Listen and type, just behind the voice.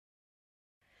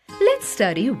Let's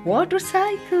study water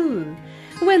cycle.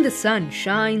 When the sun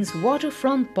shines, water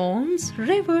from ponds,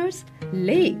 rivers,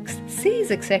 lakes,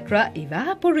 seas, etc.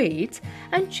 evaporates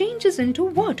and changes into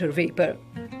water vapor.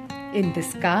 In the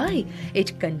sky,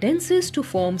 it condenses to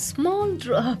form small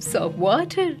drops of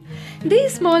water.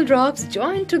 These small drops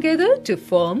join together to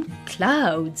form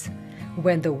clouds.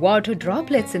 When the water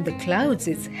droplets in the clouds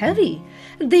is heavy,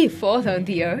 they fall on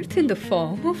the earth in the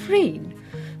form of rain.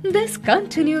 This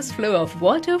continuous flow of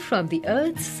water from the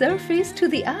Earth's surface to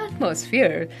the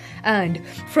atmosphere and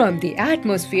from the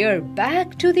atmosphere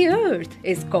back to the Earth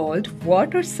is called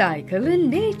water cycle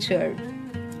in nature.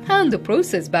 And the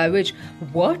process by which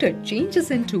water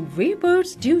changes into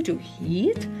vapors due to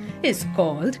heat is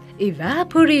called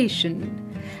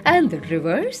evaporation. And the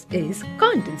reverse is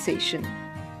condensation.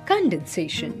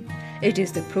 Condensation. It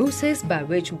is the process by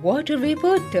which water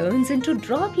vapor turns into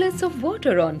droplets of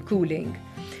water on cooling.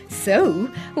 So,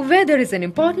 weather is an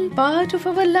important part of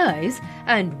our lives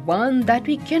and one that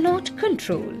we cannot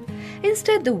control.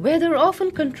 Instead, the weather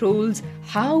often controls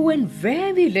how and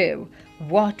where we live,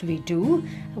 what we do,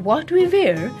 what we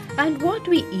wear, and what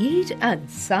we eat, and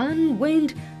sun,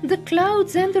 wind, the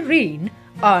clouds, and the rain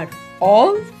are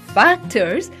all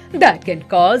factors that can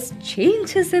cause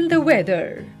changes in the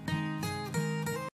weather.